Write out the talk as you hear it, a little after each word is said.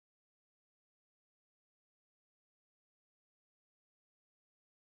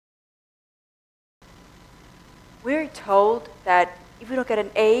We're told that if we don't get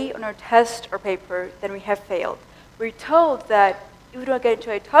an A on our test or paper, then we have failed. We're told that if we don't get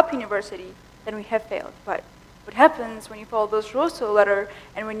into a top university, then we have failed. But what happens when you follow those rules to the letter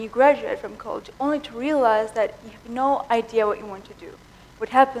and when you graduate from college only to realize that you have no idea what you want to do? What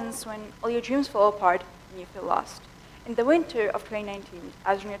happens when all your dreams fall apart and you feel lost? In the winter of 2019,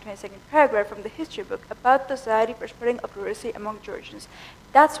 I was reading a 22nd paragraph from the history book about the Society for Spreading of Literacy Among Georgians.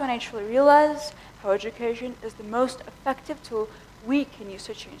 That's when I truly realized how education is the most effective tool we can use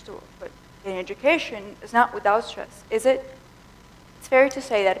to change the world. But getting education is not without stress, is it? It's fair to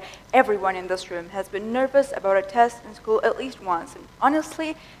say that everyone in this room has been nervous about a test in school at least once, and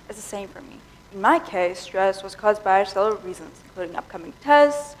honestly, it's the same for me. In my case, stress was caused by several reasons, including upcoming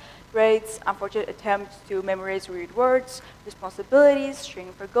tests, grades, unfortunate attempts to memorize weird words, responsibilities,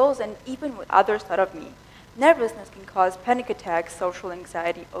 straining for goals, and even what others thought of me. Nervousness can cause panic attacks, social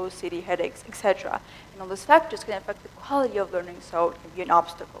anxiety, OCD, headaches, etc. And all these factors can affect the quality of learning, so it can be an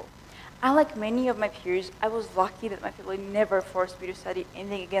obstacle. Unlike many of my peers, I was lucky that my family never forced me to study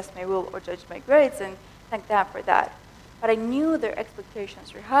anything against my will or judge my grades, and thank them for that. But I knew their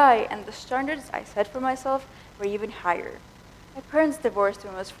expectations were high, and the standards I set for myself were even higher. My parents divorced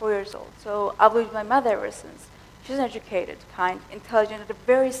when I was 4 years old, so I've lived with my mother ever since. She's an educated, kind, intelligent, and a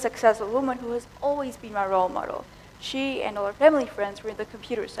very successful woman who has always been my role model. She and all her family friends were in the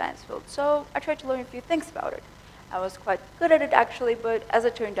computer science field, so I tried to learn a few things about it. I was quite good at it actually, but as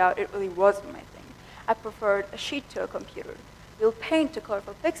it turned out, it really wasn't my thing. I preferred a sheet to a computer, real paint to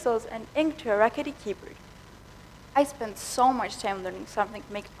colorful pixels, and ink to a rackety keyboard. I spent so much time learning something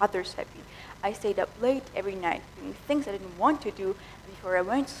to make others happy. I stayed up late every night doing things I didn't want to do, and before I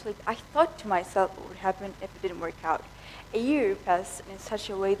went to sleep, I thought to myself what would happen if it didn't work out. A year passed in such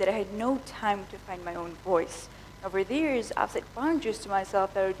a way that I had no time to find my own voice. Over the years, I've set boundaries to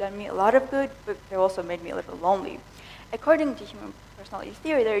myself that have done me a lot of good, but they also made me a little lonely. According to human personality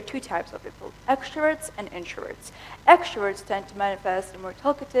theory, there are two types of people, extroverts and introverts. Extroverts tend to manifest in more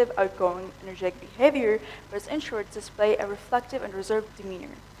talkative, outgoing, energetic behavior, whereas introverts display a reflective and reserved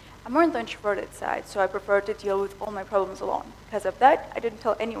demeanor. I'm more on the introverted side, so I prefer to deal with all my problems alone. Because of that, I didn't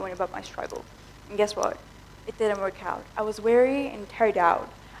tell anyone about my struggle. And guess what? It didn't work out. I was weary and tired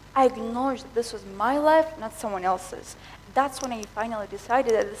out. I acknowledged that this was my life, not someone else's. That's when I finally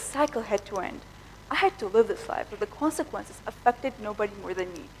decided that the cycle had to end. I had to live this life, but the consequences affected nobody more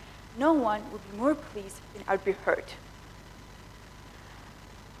than me. No one would be more pleased than I'd be hurt.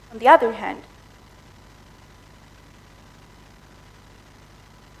 On the other hand,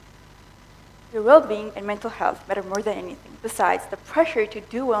 your well-being and mental health matter more than anything. Besides, the pressure to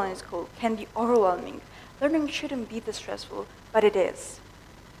do well in school can be overwhelming. Learning shouldn't be this stressful, but it is.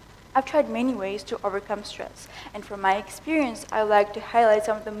 I've tried many ways to overcome stress, and from my experience, I like to highlight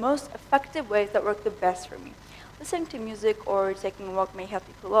some of the most effective ways that work the best for me. Listening to music or taking a walk may help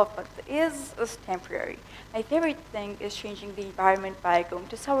you cool off, but it is temporary. My favorite thing is changing the environment by going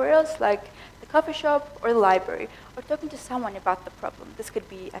to somewhere else, like the coffee shop or the library, or talking to someone about the problem. This could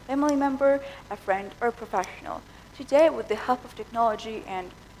be a family member, a friend, or a professional. Today, with the help of technology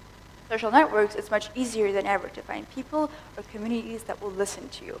and social networks, it's much easier than ever to find people or communities that will listen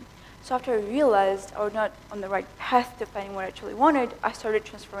to you. So after I realized I was not on the right path to finding what I truly wanted, I started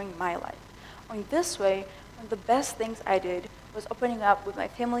transforming my life. In this way, one of the best things I did was opening up with my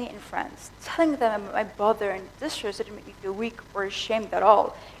family and friends, telling them about my bother and distress didn't make me feel weak or ashamed at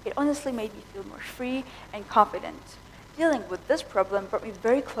all. It honestly made me feel more free and confident. Dealing with this problem brought me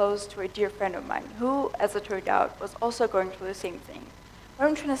very close to a dear friend of mine who, as it turned out, was also going through the same thing. What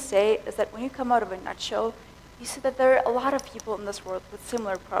I'm trying to say is that when you come out of a nutshell, you see that there are a lot of people in this world with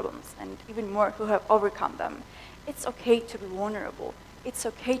similar problems, and even more who have overcome them. It's okay to be vulnerable. It's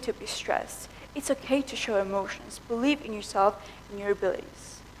okay to be stressed. It's okay to show emotions. Believe in yourself and your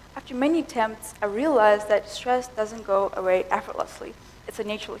abilities. After many attempts, I realized that stress doesn't go away effortlessly. It's a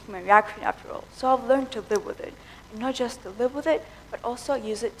natural human reaction after all, so I've learned to live with it. And not just to live with it, but also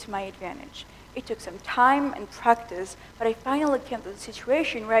use it to my advantage. It took some time and practice, but I finally came to the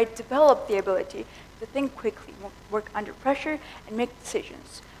situation where I developed the ability to think quickly, work under pressure, and make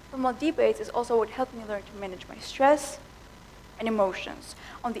decisions. Formal debates is also what helped me learn to manage my stress and emotions.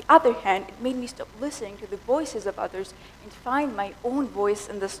 On the other hand, it made me stop listening to the voices of others and find my own voice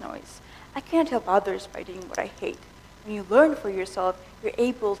in this noise. I can't help others by doing what I hate. When you learn for yourself, you're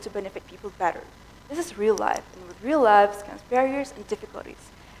able to benefit people better. This is real life, and with real lives comes barriers and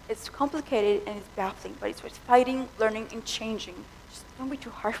difficulties. It's complicated and it's baffling, but it's worth fighting, learning, and changing. Just don't be too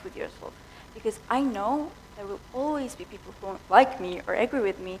harsh with yourself, because I know there will always be people who won't like me or agree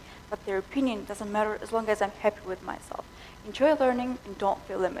with me, but their opinion doesn't matter as long as I'm happy with myself. Enjoy learning and don't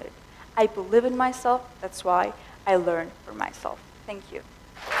feel limited. I believe in myself, that's why I learn for myself. Thank you.